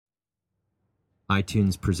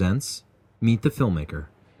iTunes presents Meet the Filmmaker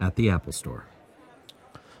at the Apple Store.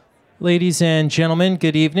 Ladies and gentlemen,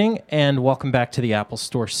 good evening, and welcome back to the Apple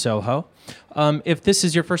Store Soho. If this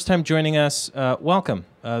is your first time joining us, welcome.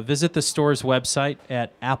 Visit the store's website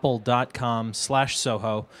at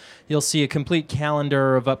apple.com/Soho. You'll see a complete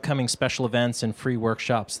calendar of upcoming special events and free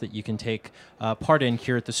workshops that you can take part in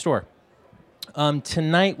here at the store.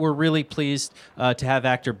 Tonight, we're really pleased to have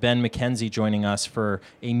actor Ben McKenzie joining us for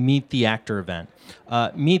a Meet the Actor event.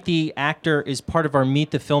 Meet the Actor is part of our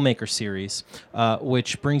Meet the Filmmaker series,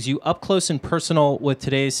 which brings you up close and personal with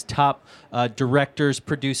today's top directors,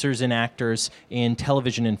 producers, and actors in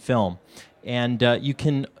television and film. And you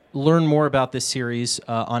can learn more about this series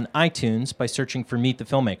on iTunes by searching for Meet the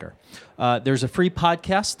Filmmaker. There's a free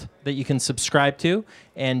podcast that you can subscribe to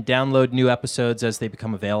and download new episodes as they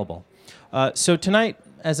become available. So tonight,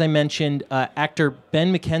 as I mentioned, actor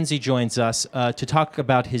Ben McKenzie joins us to talk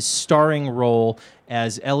about his starring role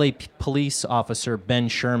as LA police officer Ben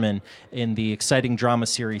Sherman in the exciting drama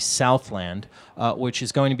series Southland, which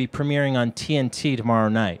is going to be premiering on TNT tomorrow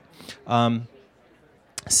night.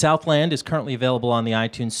 Southland is currently available on the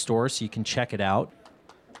iTunes Store, so you can check it out.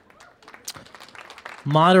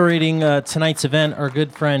 Moderating tonight's event, our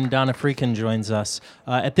good friend Donna Freakin joins us.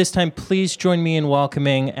 At this time, please join me in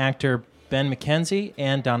welcoming actor Ben McKenzie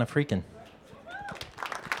and Donna Freakin.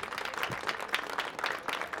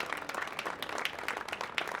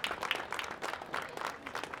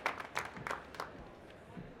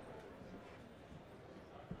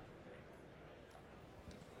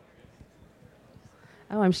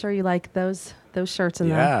 Oh, I'm sure you like those shirts in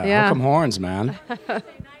Yeah, there. Yeah, hook 'em horns, man.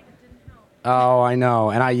 Oh, I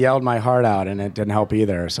know. And I yelled my heart out, and it didn't help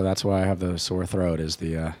either. So that's why I have the sore throat, is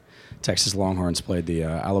the Texas Longhorns played the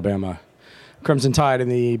Alabama Crimson Tide in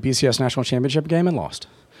the BCS National Championship game and lost.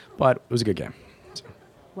 But it was a good game. So.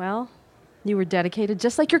 Well, you were dedicated,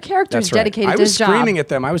 just like your character is That's right. dedicated I to was his job. screaming at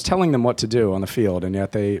them. I was telling them what to do on the field, and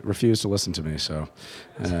yet they refused to listen to me. So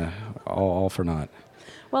all for naught.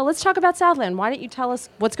 Well, let's talk about Southland. Why don't you tell us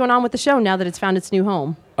what's going on with the show now that it's found its new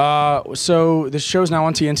home? So the show's now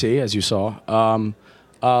on TNT, as you saw.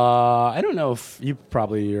 I don't know if you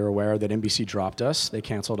probably are aware that NBC dropped us. They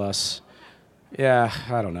canceled us. Yeah,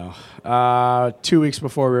 I don't know. 2 weeks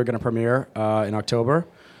before we were going to premiere in October,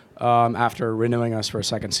 after renewing us for a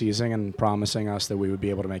second season and promising us that we would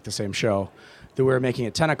be able to make the same show, that we were making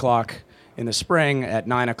at 10 o'clock in the spring at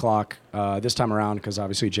 9 o'clock this time around, because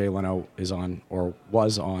obviously Jay Leno is on, or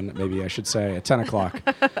was on, maybe I should say, at 10 o'clock.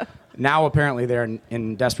 Now apparently they're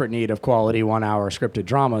in desperate need of quality 1 hour scripted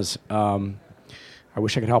dramas. I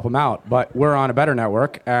wish I could help them out, but we're on a better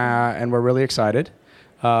network, and we're really excited.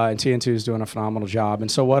 And TNT is doing a phenomenal job.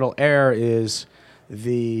 And so what'll air is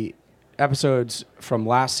the episodes from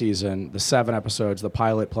last season, the 7 episodes, the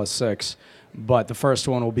pilot plus 6. But the first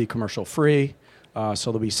one will be commercial free.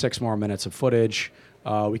 So there'll be 6 more minutes of footage.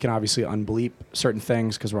 We can obviously unbleep certain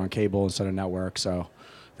things because we're on cable instead of network. So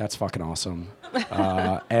that's fucking awesome.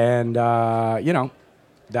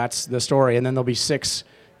 That's the story. And then there'll be 6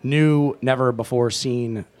 new, never before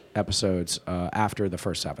seen episodes after the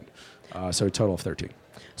first 7. So a total of 13.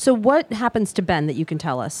 So what happens to Ben that you can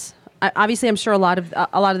tell us? Obviously, I'm sure a lot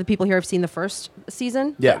of the people here have seen the first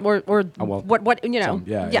season. Yeah. Or what you know?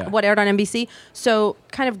 Yeah. What aired on NBC. So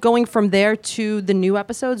kind of going from there to the new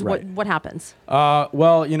episodes. Right. What happens?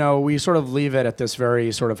 Well, we sort of leave it at this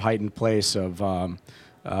very sort of heightened place of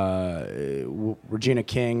Regina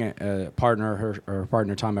King, her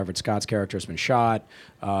partner Tom Everett Scott's character has been shot.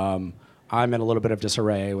 I'm in a little bit of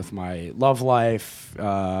disarray with my love life.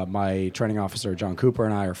 My training officer, John Cooper,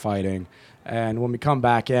 and I are fighting. And when we come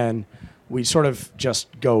back in, we sort of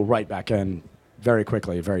just go right back in very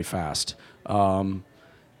quickly, very fast. And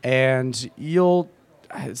it's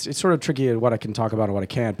sort of tricky at what I can talk about and what I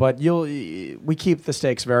can't, but we keep the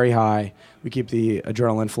stakes very high. We keep the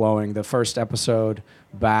adrenaline flowing. The first episode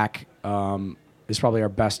back is probably our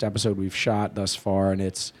best episode we've shot thus far, and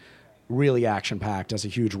it's really action-packed. Has a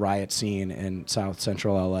huge riot scene in South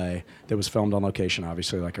Central LA that was filmed on location,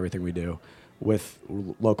 obviously, like everything we do, with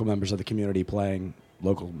local members of the community playing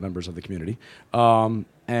local members of the community. And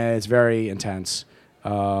it's very intense,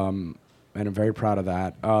 and I'm very proud of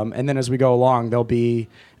that. And then as we go along, it'll be,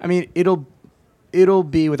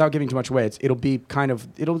 without giving too much away,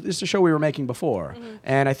 it's a show we were making before. Mm-hmm.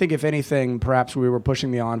 And I think if anything, perhaps we were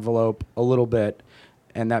pushing the envelope a little bit,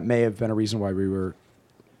 and that may have been a reason why we were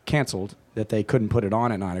canceled, that they couldn't put it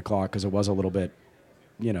on at 9 o'clock because it was a little bit,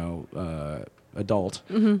 adult.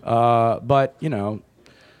 Mm-hmm. But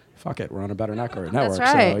fuck it, we're on a better network. That's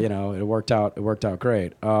right. So it worked out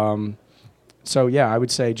great. So yeah, I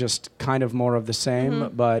would say just kind of more of the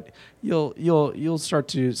same, but you'll start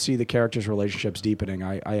to see the characters' relationships deepening.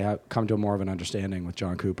 I have come to more of an understanding with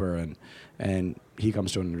John Cooper, and he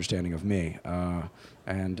comes to an understanding of me.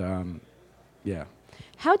 Yeah.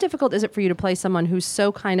 How difficult is it for you to play someone who's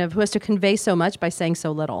so who has to convey so much by saying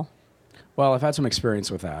so little? Well, I've had some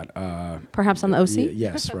experience with that. Perhaps on the OC?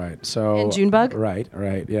 Yes, right. So And Junebug? Right.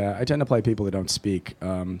 Yeah, I tend to play people that don't speak,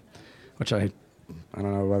 which I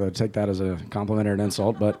don't know whether to take that as a compliment or an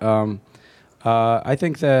insult, but I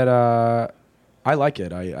think that I like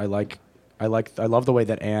it. I love the way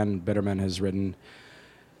that Ann Bitterman has written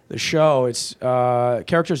the show. It's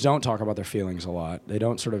characters don't talk about their feelings a lot. They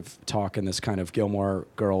don't sort of talk in this kind of Gilmore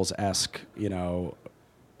Girls-esque,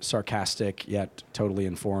 sarcastic yet totally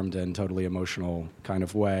informed and totally emotional kind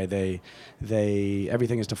of way. They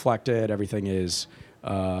everything is deflected. Everything is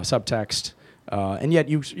subtext. And yet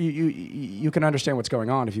you can understand what's going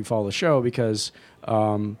on if you follow the show because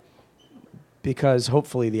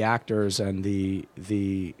hopefully the actors and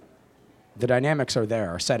the dynamics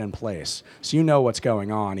are set in place, so you know what's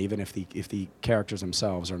going on even if the characters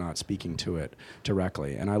themselves are not speaking to it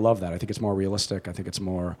directly. And I love that. I think it's more realistic. I think it's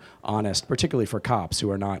more honest, particularly for cops who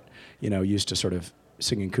are not used to sort of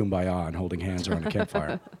singing Kumbaya and holding hands around a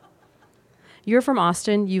campfire. You're from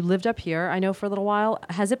Austin. You lived up here, I know, for a little while.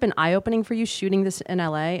 Has it been eye-opening for you shooting this in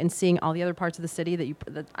LA and seeing all the other parts of the city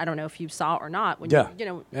that I don't know if you saw or not? When Yeah,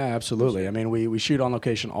 you yeah, absolutely. I mean, we shoot on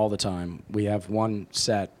location all the time. We have one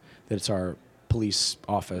set that's our police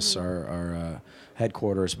office, our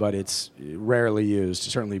headquarters, but it's rarely used.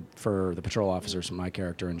 Certainly for the patrol officers, my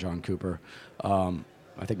character and John Cooper.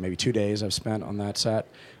 I think maybe 2 days I've spent on that set.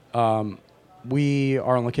 We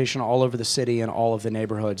are on location all over the city and all of the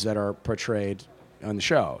neighborhoods that are portrayed on the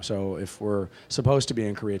show. So if we're supposed to be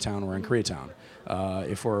in Koreatown, we're in Koreatown.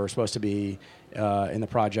 If we're supposed to be in the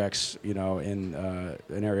projects, in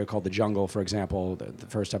an area called the Jungle, for example, the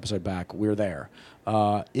first episode back, we're there.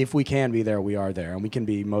 If we can be there, we are there, and we can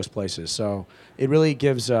be most places. So it really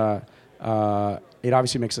gives, it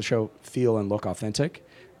obviously makes the show feel and look authentic,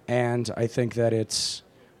 and I think that it's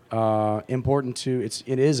important it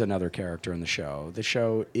is another character in the show. The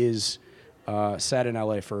show is set in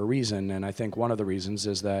LA for a reason, and I think one of the reasons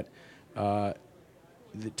is that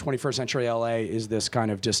the 21st century LA is this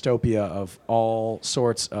kind of dystopia of all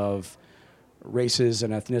sorts of races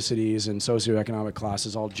and ethnicities and socioeconomic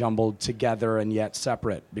classes all jumbled together and yet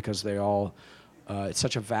separate because they all it's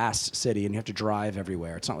such a vast city and you have to drive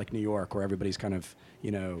everywhere. It's not like New York where everybody's kind of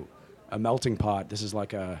a melting pot. This is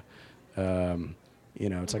like it's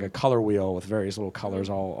like a color wheel with various little colors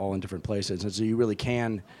all in different places. And so you really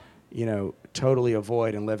can, totally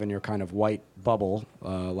avoid and live in your kind of white bubble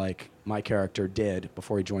like my character did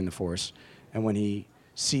before he joined the force. And when he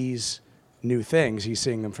sees new things, he's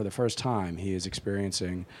seeing them for the first time. He is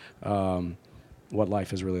experiencing what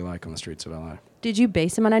life is really like on the streets of LA. Did you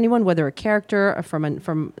base him on anyone, whether a character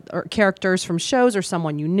or characters from shows, or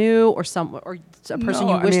someone you knew, or a person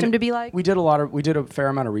you wished him to be like? We did a fair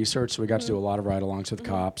amount of research. So we got to do a lot of ride-alongs with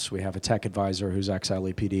cops. We have a tech advisor who's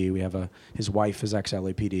ex-LAPD. We have his wife is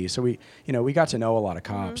ex-LAPD. So we got to know a lot of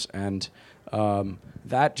cops, and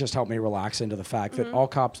that just helped me relax into the fact that all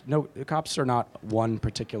cops are not one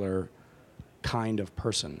particular kind of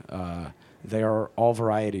person. They are all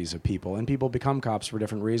varieties of people, and people become cops for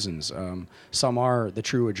different reasons. Some are the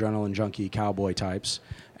true adrenaline junkie cowboy types,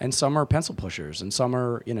 and some are pencil pushers, and some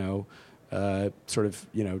are,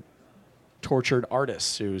 tortured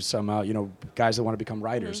artists who somehow, guys that want to become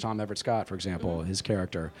writers. Tom Everett Scott, for example, his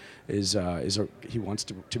character he wants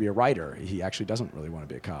to be a writer. He actually doesn't really want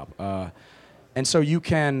to be a cop. And so you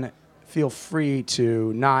can feel free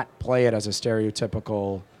to not play it as a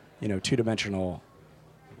stereotypical, two-dimensional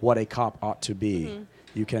what a cop ought to be.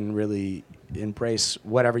 You can really embrace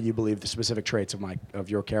whatever you believe the specific traits of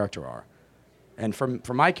your character are. And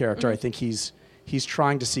for my character, I think he's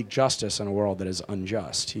trying to seek justice in a world that is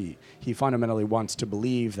unjust. He fundamentally wants to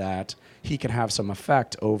believe that he can have some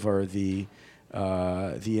effect over the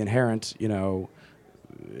inherent,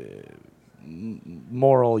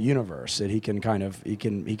 moral universe, that he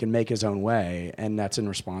can make his own way, and that's in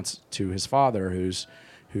response to his father, who's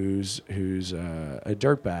a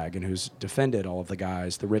dirtbag and who's defended all of the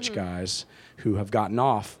guys, the rich guys, who have gotten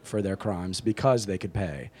off for their crimes because they could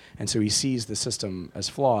pay. And so he sees the system as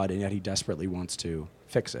flawed, and yet he desperately wants to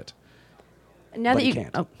fix it. Now but that he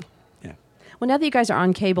can't. Yeah. Well, now that you guys are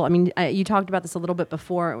on cable, I mean, you talked about this a little bit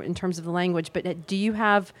before in terms of the language, but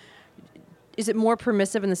is it more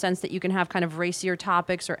permissive in the sense that you can have kind of racier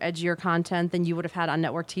topics or edgier content than you would have had on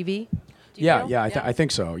network TV? I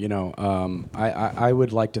think so. I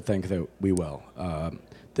would like to think that we will.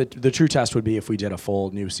 the true test would be if we did a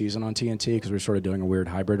full new season on TNT, because we're sort of doing a weird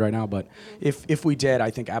hybrid right now. But if we did, I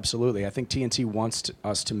think absolutely. I think TNT wants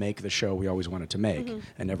us to make the show we always wanted to make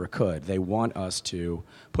and never could. They want us to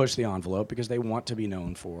push the envelope because they want to be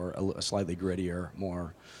known for a slightly grittier,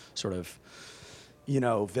 more sort of,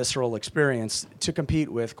 visceral experience to compete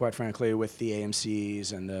with, quite frankly, with the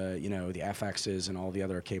AMCs and the FXs and all the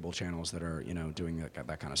other cable channels that are, doing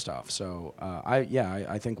that kind of stuff. So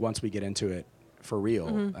I think once we get into it for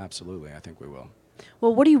real, absolutely, I think we will.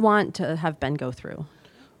 Well, what do you want to have Ben go through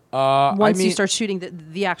once you start shooting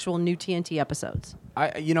the actual new TNT episodes?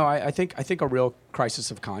 I think a real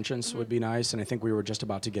crisis of conscience would be nice, and I think we were just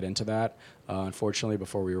about to get into that, unfortunately,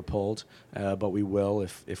 before we were pulled. But we will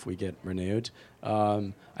if we get renewed.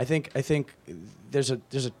 I think there's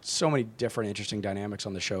so many different interesting dynamics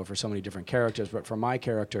on the show for so many different characters. But for my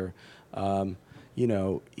character,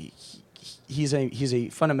 he's a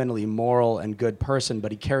fundamentally moral and good person,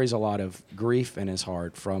 but he carries a lot of grief in his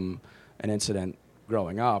heart from an incident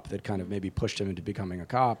growing up that kind of maybe pushed him into becoming a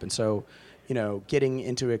cop. And so, getting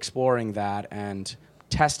into exploring that and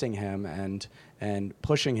testing him and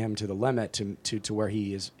pushing him to the limit to where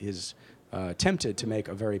he is tempted to make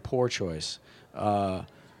a very poor choice that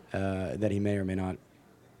he may or may not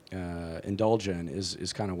indulge in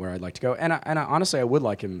is kind of where I'd like to go. And I honestly, I would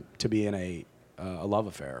like him to be in a love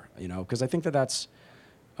affair, because I think that's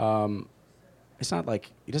it's not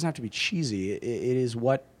like it doesn't have to be cheesy. It is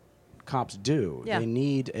what cops do. Yeah. They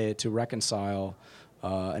need to reconcile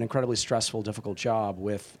an incredibly stressful, difficult job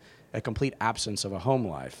with a complete absence of a home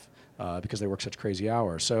life because they work such crazy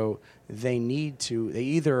hours. So they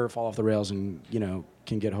either fall off the rails and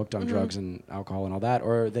can get hooked on drugs and alcohol and all that,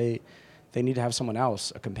 or they need to have someone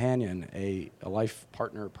else, a companion, a life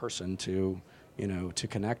partner person to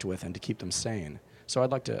connect with and to keep them sane. So I'd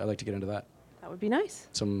like to get into that. That would be nice.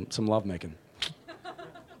 Some love making.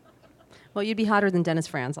 Well, you'd be hotter than Dennis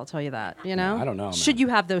Franz, I'll tell you that. I don't know, man. Should you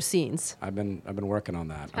have those scenes? I've been working on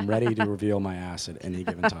that. I'm ready to reveal my ass at any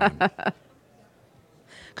given time.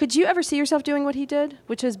 Could you ever see yourself doing what he did,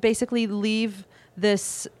 which is basically leave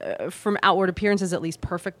this, from outward appearances at least,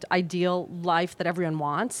 perfect, ideal life that everyone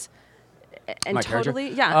wants, and My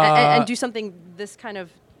totally, character? and do something this kind of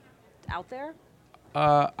out there?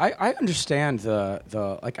 I understand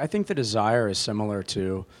I think the desire is similar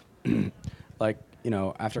to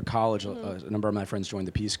after college, a number of my friends joined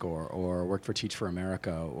the Peace Corps or worked for Teach for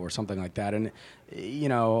America or something like that. And,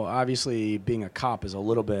 obviously being a cop is a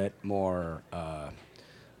little bit more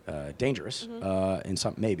dangerous in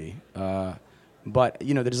some, maybe. But,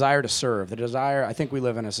 the desire to serve, I think we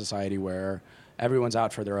live in a society where everyone's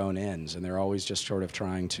out for their own ends and they're always just sort of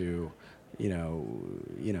trying to,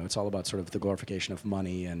 it's all about sort of the glorification of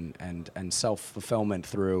money and self-fulfillment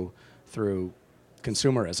through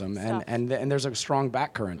consumerism, and there's a strong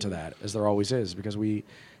backcurrent to that, as there always is, because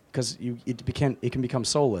it can become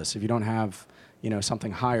soulless if you don't have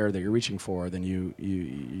something higher that you're reaching for. Then you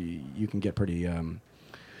can get pretty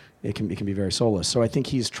it can be very soulless. So I think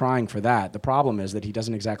he's trying for that. The problem is that he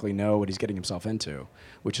doesn't exactly know what he's getting himself into,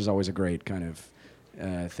 which is always a great kind of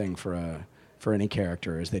thing for any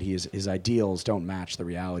character, is that his ideals don't match the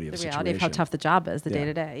reality of the situation. The reality of how tough the job is, the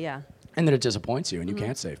day-to-day, yeah. And that it disappoints you, and you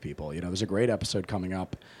can't save people. There's a great episode coming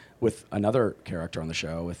up with another character on the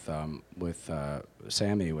show, with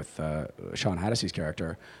Sammy, with Sean Haddisey's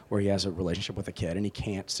character, where he has a relationship with a kid, and he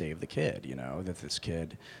can't save the kid. That this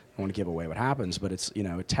kid, I don't want to give away what happens, but it's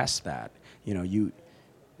it tests that. You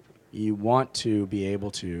want to be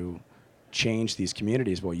able to change these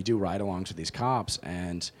communities, but you do ride-alongs with these cops,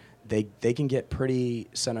 and they can get pretty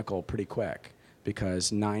cynical pretty quick.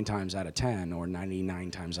 Because 9 times out of 10 or 99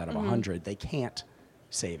 times out of 100, they can't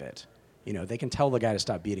save it. They can tell the guy to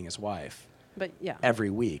stop beating his wife. But yeah, every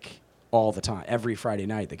week, all the time, every Friday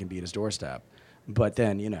night, they can be at his doorstep. But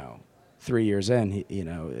then 3 years in,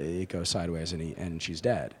 it goes sideways and she's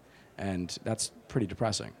dead, and that's pretty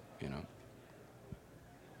depressing.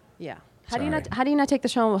 Yeah. How do you not take the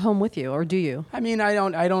show home with you, or do you? I mean,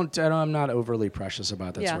 I'm not overly precious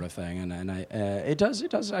about that sort of thing, and it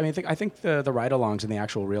does. I mean, I think the ride-alongs and the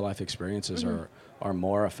actual real life experiences are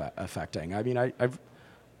more affecting. I mean, I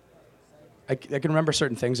can remember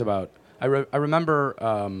certain things about. I remember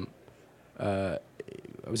I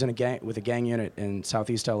was in a gang unit in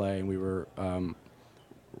Southeast LA, and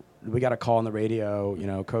we got a call on the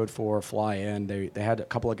radio. Code 4, fly in. They had a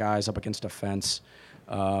couple of guys up against a fence.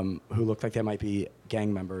 Who looked like they might be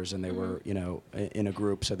gang members, and they were, in a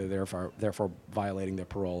group, so they're therefore violating their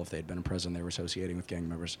parole if they'd been in prison. They were associating with gang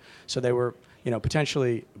members, so they were,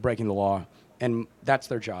 potentially breaking the law, and that's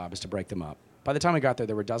their job, is to break them up. By the time we got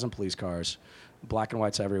there were a dozen police cars, black and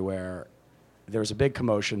whites everywhere, there was a big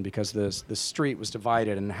commotion because the street was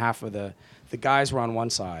divided, and half of the guys were on one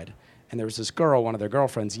side, and there was this girl, one of their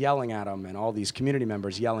girlfriends, yelling at them, and all these community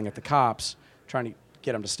members yelling at the cops, trying to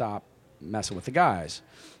get them to stop messing with the guys.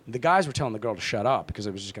 The guys were telling the girl to shut up because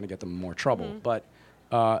it was just going to get them in more trouble. But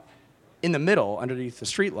in the middle, underneath the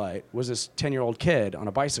street light, was this 10-year-old kid on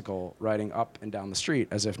a bicycle riding up and down the street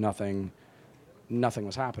as if nothing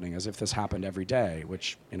was happening, as if this happened every day,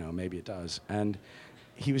 which, maybe it does. And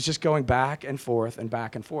he was just going back and forth in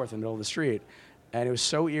the middle of the street. And it was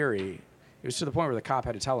so eerie. It was to the point where the cop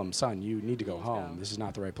had to tell him, son, you need to go home. This is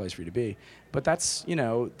not the right place for you to be. But that's,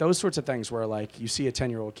 those sorts of things where, like, you see a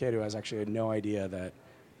 10-year-old kid who has actually no idea that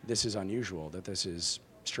this is unusual, that this is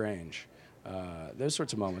strange. Those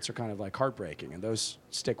sorts of moments are kind of like heartbreaking, and those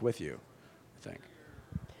stick with you, I think.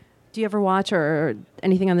 Do you ever watch or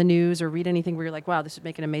anything on the news or read anything where you're like, wow, this would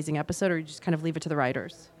make an amazing episode, or you just kind of leave it to the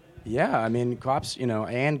writers? Yeah, I mean, cops,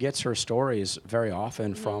 Anne gets her stories very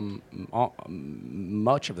often from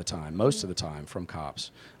most of the time from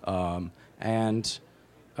cops.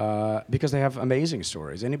 Because they have amazing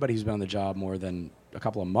stories. Anybody who's been on the job more than a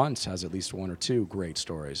couple of months has at least one or two great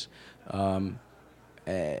stories. And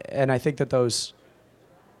I think that those,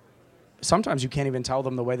 sometimes you can't even tell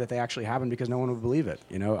them the way that they actually happened because no one would believe it.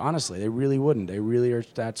 Honestly, they really wouldn't. They really are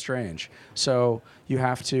that strange. So you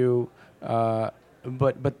have to,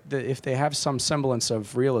 if they have some semblance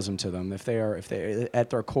of realism to them, if they at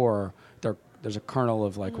their core, there's a kernel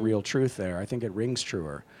of like real truth there, I think it rings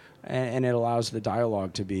truer. And it allows the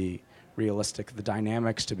dialogue to be realistic, the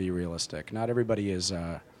dynamics to be realistic. Not everybody is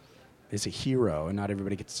a hero, and not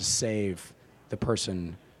everybody gets to save the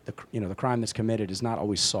person. The crime that's committed is not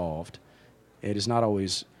always solved. It is not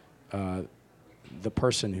always the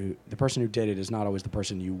person who did it is not always the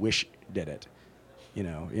person you wish did it. You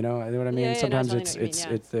know what I mean? Yeah, Sometimes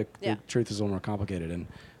the truth is a little more complicated, and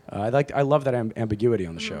I love that ambiguity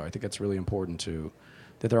on the show. I think that's really important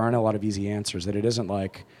that there aren't a lot of easy answers. That it isn't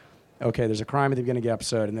like, okay, there's a crime at the beginning of the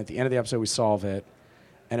episode, and at the end of the episode we solve it,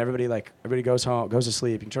 and everybody goes home, goes to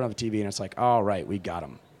sleep. You can turn on the TV, and it's like, all right, we got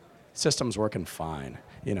him. System's working fine.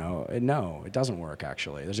 No, it doesn't work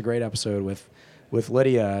actually. There's a great episode with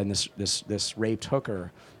Lydia and this raped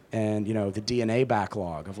hooker, and the DNA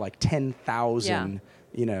backlog of like 10,000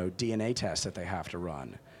 DNA tests that they have to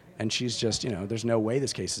run, and she's just there's no way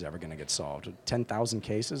this case is ever going to get solved. 10,000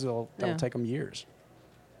 cases, that'll take them years.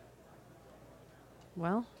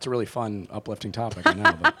 Well, it's a really fun, uplifting topic. I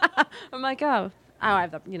know. But. I'm like, I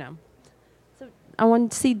have the So I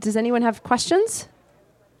want to see. Does anyone have questions?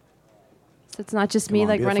 So it's not just me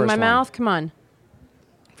like running my mouth. Come on.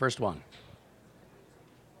 First one.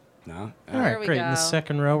 No? All right, great. Go. In the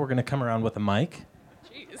second row, we're going to come around with a mic.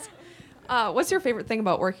 Jeez. What's your favorite thing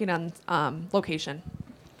about working on location?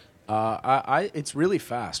 It's really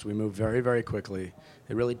fast. We move very, very quickly.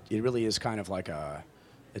 It really is kind of like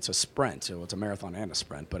it's a sprint. So it's a marathon and a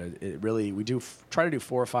sprint, but we try to do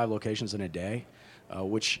 4 or 5 locations in a day,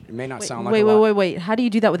 which may not sound like a lot. Wait. How do you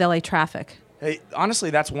do that with LA traffic? Hey,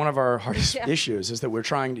 honestly, that's one of our hardest issues, is that we're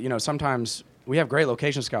trying to, sometimes we have great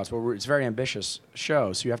location scouts, but it's a very ambitious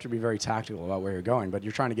show, so you have to be very tactical about where you're going. But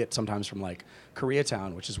you're trying to get sometimes from like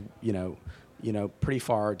Koreatown, which is, pretty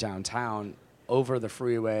far downtown, over the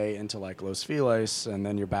freeway into like Los Feliz, and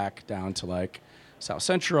then you're back down to like South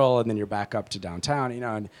Central, and then you're back up to downtown,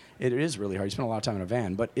 and it is really hard. You spend a lot of time in a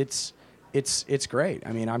van, but it's great.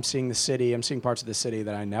 I mean, I'm seeing parts of the city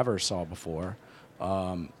that I never saw before.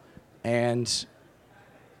 And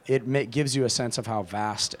it gives you a sense of how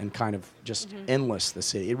vast and kind of just endless the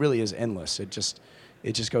city. It really is endless. It just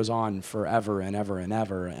goes on forever and ever and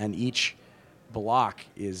ever. And each block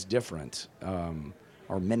is different,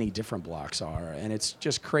 or many different blocks are. And it's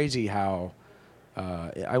just crazy how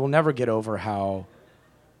I will never get over how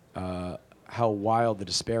wild the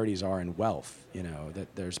disparities are in wealth. That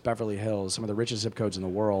there's Beverly Hills, some of the richest zip codes in the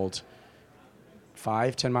world,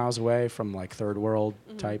 5-10 miles away from like third world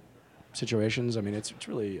type situations. I mean, it's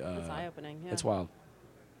really it's eye-opening. Yeah. It's wild.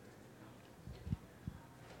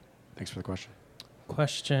 Thanks for the question.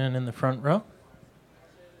 Question in the front row.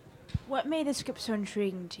 What made the script so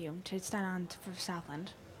intriguing to you to stand on for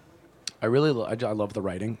Southland? I love the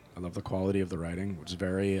writing. I love the quality of the writing, which is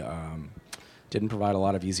very didn't provide a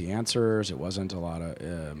lot of easy answers. It wasn't a lot of.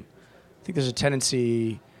 I think there's a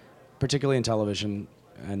tendency, particularly in television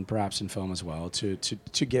and perhaps in film as well, to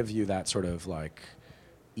give you that sort of like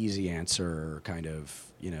easy answer, kind of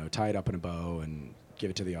tie it up in a bow and give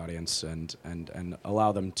it to the audience, and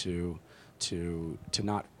allow them to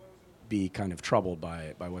not be kind of troubled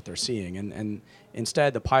by what they're seeing. And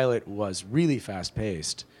instead, the pilot was really fast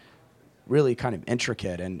paced, really kind of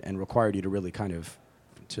intricate, and required you to really kind of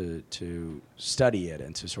to study it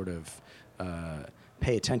and to sort of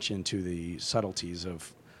pay attention to the subtleties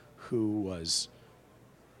of who was,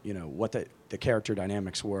 what the character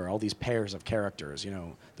dynamics were. All these pairs of characters,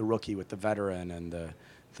 the rookie with the veteran and the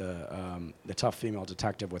tough female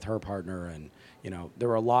detective with her partner, and there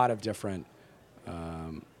were a lot of different.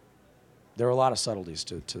 There were a lot of subtleties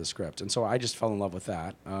to the script, and so I just fell in love with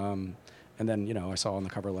that. And then, I saw on the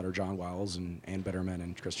cover letter John Wells and Ann Bitterman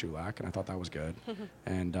and Chris Chulak, and I thought that was good.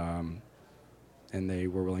 And they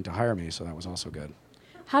were willing to hire me, so that was also good.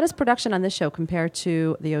 How does production on this show compare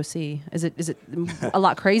to the OC? Is it a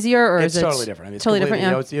lot crazier, or It's is it totally different. I mean, it's totally different?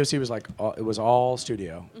 Yeah. The OC was it was all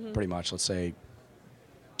studio, pretty much. Let's say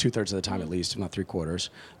 2/3 of the time at least, if not 3/4.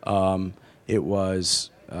 It was,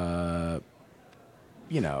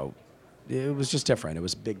 it was just different. It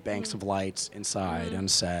was big banks of lights inside on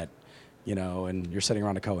set, and you're sitting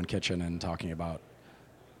around a Cohen kitchen and talking about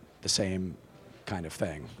the same kind of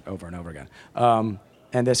thing over and over again.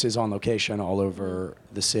 And this is on location all over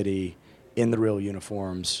the city, in the real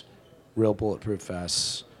uniforms, real bulletproof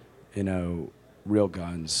vests, real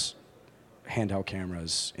guns, handheld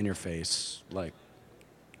cameras in your face, like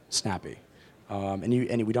snappy.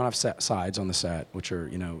 And we don't have sides on the set, which are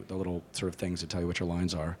the little sort of things that tell you what your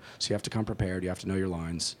lines are. So you have to come prepared. You have to know your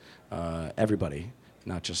lines. Everybody,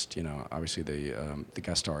 not just obviously the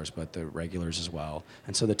guest stars, but the regulars as well.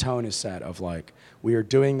 And so the tone is set of like, we are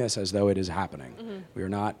doing this as though it is happening. We are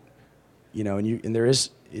not, and there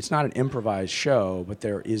is. It's not an improvised show, but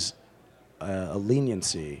there is a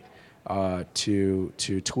leniency to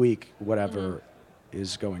tweak whatever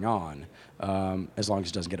is going on, as long as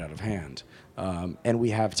it doesn't get out of hand. And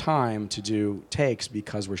we have time to do takes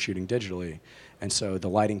because we're shooting digitally, and so the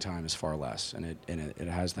lighting time is far less, and it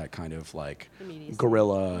has that kind of like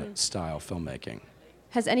guerrilla style filmmaking.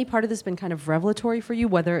 Has any part of this been kind of revelatory for you,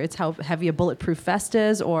 whether it's how heavy a bulletproof vest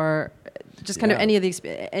is, or just kind of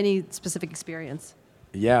any specific experience?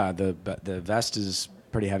 Yeah, the vest is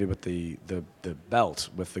pretty heavy, but the belt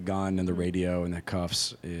with the gun and the radio and the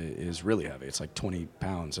cuffs is really heavy. It's like 20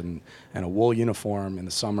 pounds, and a wool uniform in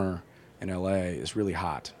the summer in LA is really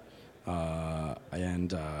hot,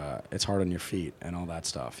 and it's hard on your feet and all that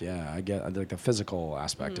stuff. Yeah, I get like the physical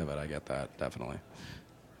aspect of it. I get that definitely.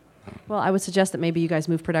 Well, I would suggest that maybe you guys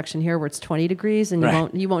move production here where it's 20 degrees and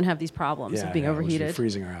you won't have these problems of being overheated. We're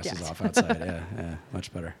freezing our asses off outside. Yeah,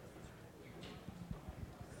 much better.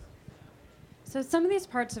 So some of these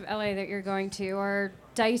parts of LA that you're going to are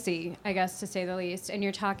dicey, I guess, to say the least. And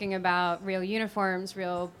you're talking about real uniforms,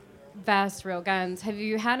 real vests, real guns. Have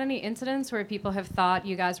you had any incidents where people have thought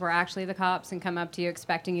you guys were actually the cops and come up to you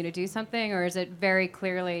expecting you to do something? Or is it very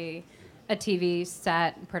clearly a TV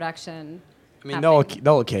set production? I mean,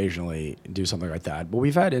 they'll occasionally do something like that. But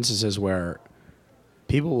we've had instances where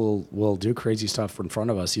people will do crazy stuff in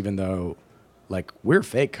front of us, even though, like, we're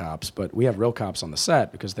fake cops, but we have real cops on the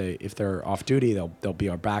set because if they're off duty, they'll be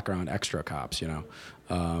our background extra cops.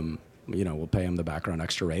 We'll pay them the background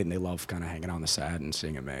extra rate, and they love kind of hanging on the set and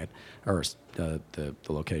seeing it made, or the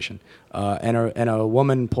location. And a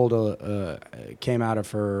woman came out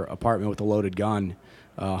of her apartment with a loaded gun,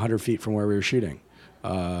 100 feet from where we were shooting,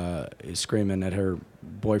 screaming at her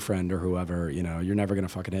boyfriend or whoever, you're never gonna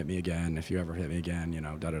fucking hit me again. If you ever hit me again,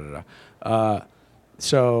 da da da da.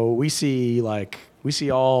 So we see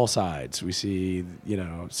all sides. We see,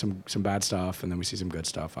 some bad stuff, and then we see some good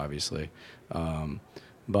stuff, obviously.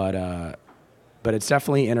 But it's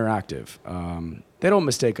definitely interactive. They don't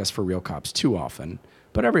mistake us for real cops too often,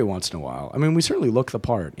 but every once in a while. I mean, we certainly look the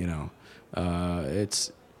part.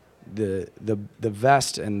 It's the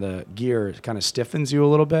vest and the gear kind of stiffens you a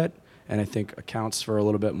little bit, and I think accounts for a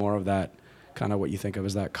little bit more of that kind of what you think of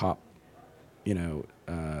as that cop,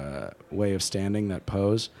 way of standing, that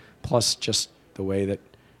pose, plus just the way that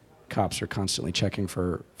cops are constantly checking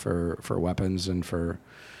for weapons and for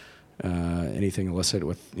anything illicit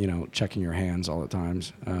with, checking your hands all the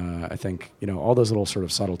times. I think, all those little sort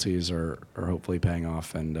of subtleties are hopefully paying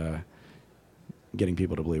off and getting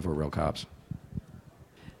people to believe we're real cops.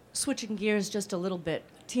 Switching gears just a little bit,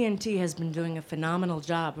 TNT has been doing a phenomenal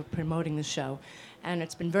job of promoting the show, and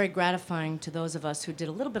it's been very gratifying to those of us who did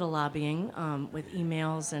a little bit of lobbying with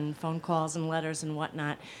emails and phone calls and letters and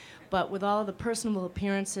whatnot. But with all of the personal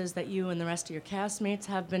appearances that you and the rest of your castmates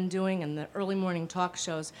have been doing and the early morning talk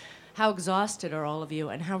shows, how exhausted are all of you,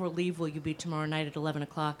 and how relieved will you be tomorrow night at 11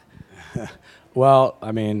 o'clock? Well,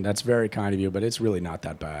 I mean, that's very kind of you, but it's really not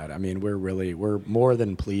that bad. I mean, we're more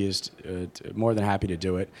than pleased, more than happy to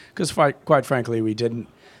do it, because quite frankly, we didn't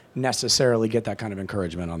necessarily get that kind of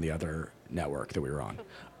encouragement on the other network that we were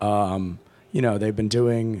on. They've been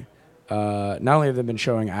doing not only have they been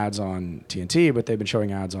showing ads on TNT, but they've been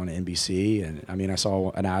showing ads on NBC. And I mean, I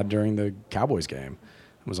saw an ad during the Cowboys game.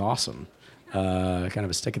 It was awesome. Kind of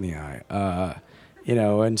a stick in the eye.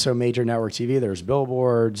 And so major network TV, there's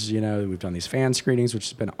billboards, we've done these fan screenings, which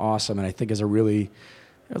has been awesome. And I think is a really,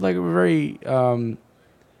 very,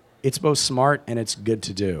 it's both smart and it's good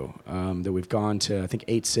to do. That we've gone to, I think,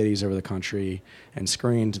 8 cities over the country and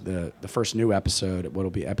screened the first new episode, what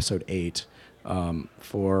will be episode 8,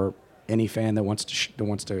 for any fan that wants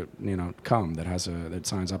to come, that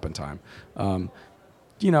signs up in time.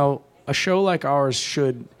 A show like ours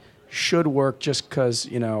should work just because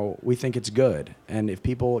we think it's good, and if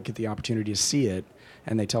people get the opportunity to see it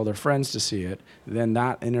and they tell their friends to see it, then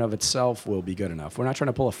that in and of itself will be good enough. We're not trying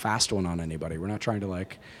to pull a fast one on anybody. We're not trying to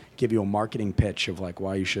give you a marketing pitch of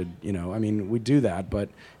why you should, we do that, but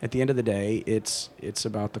at the end of the day, it's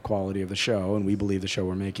about the quality of the show, and we believe the show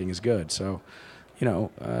we're making is good. So,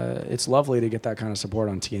 it's lovely to get that kind of support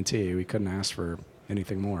on TNT. We couldn't ask for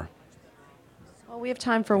anything more. Well, we have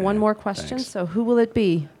time for one more question. Thanks. So who will it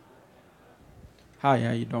be? Hi,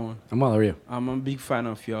 how you doing? I'm well, how are you? I'm a big fan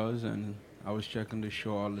of yours, and I was checking the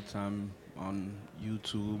show all the time on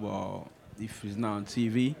YouTube or if it's not on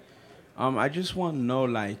TV. I just want to know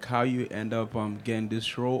how you end up getting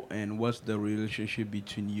this role, and what's the relationship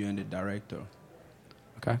between you and the director?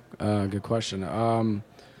 Okay, good question.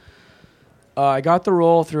 I got the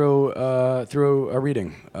role through a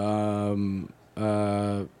reading.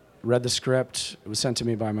 Read the script. It was sent to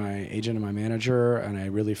me by my agent and my manager, and I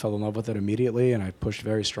really fell in love with it immediately. And I pushed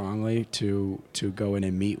very strongly to go in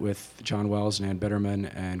and meet with John Wells and Ann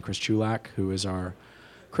Bitterman and Chris Chulak,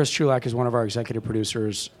 Chris Chulak is one of our executive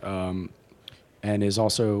producers, and is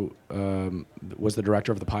also was the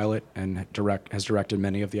director of the pilot and has directed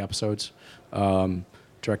many of the episodes.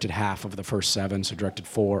 Directed half of the first 7, so directed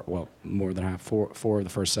 4. Well, more than half, 4 of the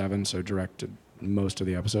first 7, so directed most of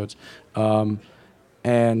the episodes.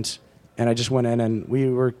 And I just went in, and we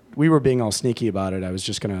were being all sneaky about it. I was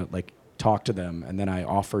just gonna talk to them, and then I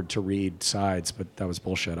offered to read sides, but that was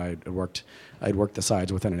bullshit. I'd worked the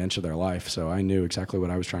sides within an inch of their life, so I knew exactly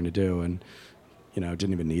what I was trying to do, and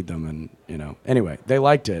didn't even need them. And anyway, they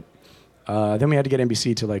liked it. Then we had to get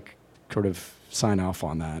NBC to sort of sign off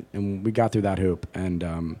on that, and we got through that hoop,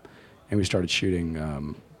 and we started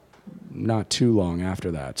shooting not too long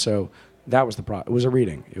after that. So that was it was a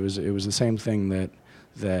reading. It was the same thing that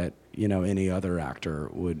any other actor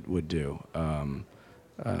would do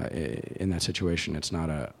in that situation. It's not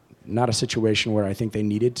a situation where I think they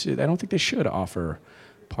needed to. I don't think they should offer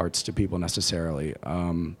parts to people necessarily.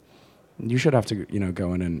 You should have to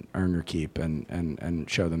go in and earn your keep and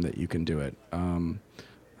show them that you can do it.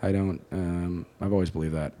 I don't. I've always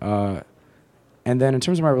believed that. And then in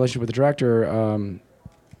terms of my relationship with the director,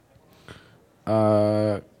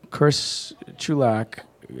 Chris Chulak,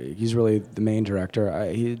 he's really the main director.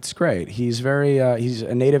 It's great. He's he's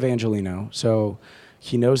a native Angelino, so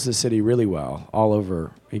he knows the city really well, all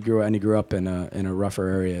over. He grew up in a rougher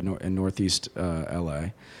area in northeast LA,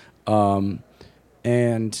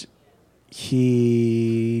 and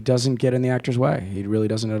he doesn't get in the actor's way. He really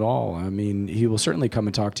doesn't at all. I mean, he will certainly come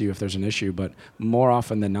and talk to you if there's an issue, but more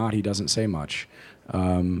often than not, he doesn't say much,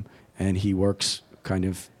 and he works kind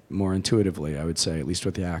of more intuitively, I would say, at least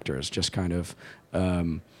with the actors. Just kind of,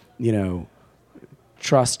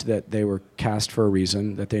 trust that they were cast for a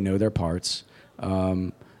reason, that they know their parts,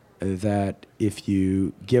 that if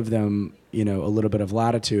you give them, a little bit of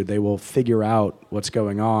latitude, they will figure out what's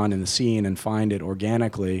going on in the scene and find it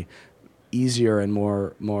organically, easier and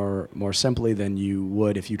more simply than you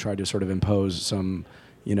would if you tried to sort of impose some,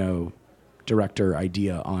 director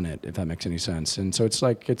idea on it, if that makes any sense. And so it's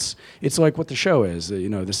like what the show is,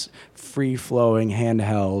 this free-flowing,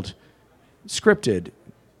 handheld, scripted,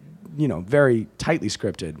 very tightly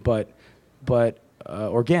scripted, but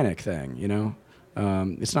organic thing.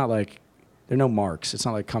 It's not like there are no marks. It's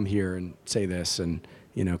not like come here and say this and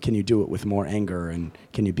can you do it with more anger, and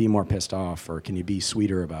can you be more pissed off, or can you be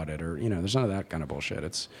sweeter about it, or there's none of that kind of bullshit.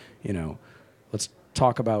 It's let's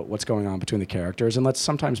talk about what's going on between the characters, and let's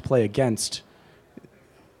sometimes play against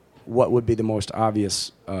what would be the most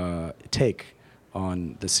obvious take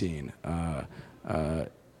on the scene.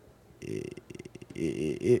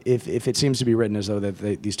 If it seems to be written as though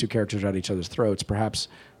that these two characters are at each other's throats, perhaps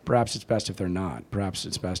it's best if they're not. Perhaps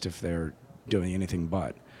it's best if they're doing anything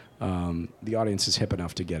but. The audience is hip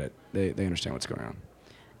enough to get it. They understand what's going on.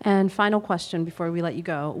 And final question before we let you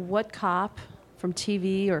go. What cop from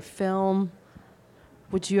TV or film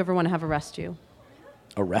would you ever want to have arrest you?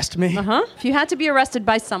 Arrest me? Uh-huh. If you had to be arrested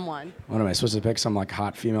by someone. What am I supposed to pick? Some like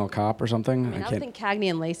hot female cop or something? I mean, I would think Cagney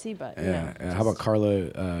and Lacey, but Yeah. How about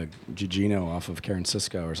Carla Gugino off of Karen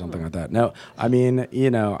Cisco or something like that? No, I mean,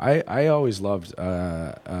 I always loved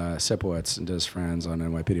Sipowicz and his friends on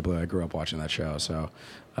NYPD Blue. I grew up watching that show, so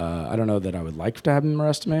I don't know that I would like to have him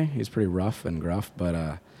arrest me. He's pretty rough and gruff,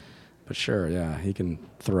 but sure, yeah, he can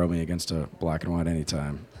throw me against a black and white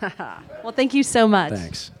anytime. Well, thank you so much.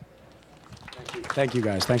 Thanks. Thank you,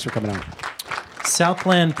 guys. Thanks for coming out.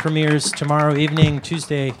 Southland premieres tomorrow evening,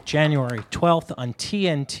 Tuesday, January 12th on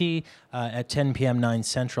TNT at 10 p.m., 9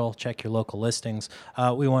 Central. Check your local listings.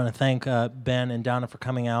 We want to thank Ben and Donna for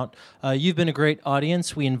coming out. You've been a great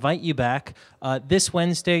audience. We invite you back. This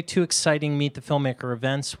Wednesday, 2 exciting Meet the Filmmaker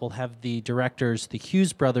events. We'll have the directors, the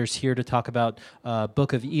Hughes brothers, here to talk about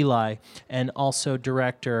Book of Eli, and also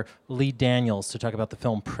director Lee Daniels to talk about the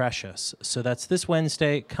film Precious. So that's this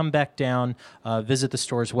Wednesday. Come back down. Visit the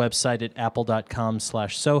store's website at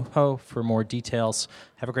apple.com/Soho for more details.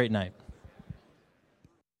 Have a great night.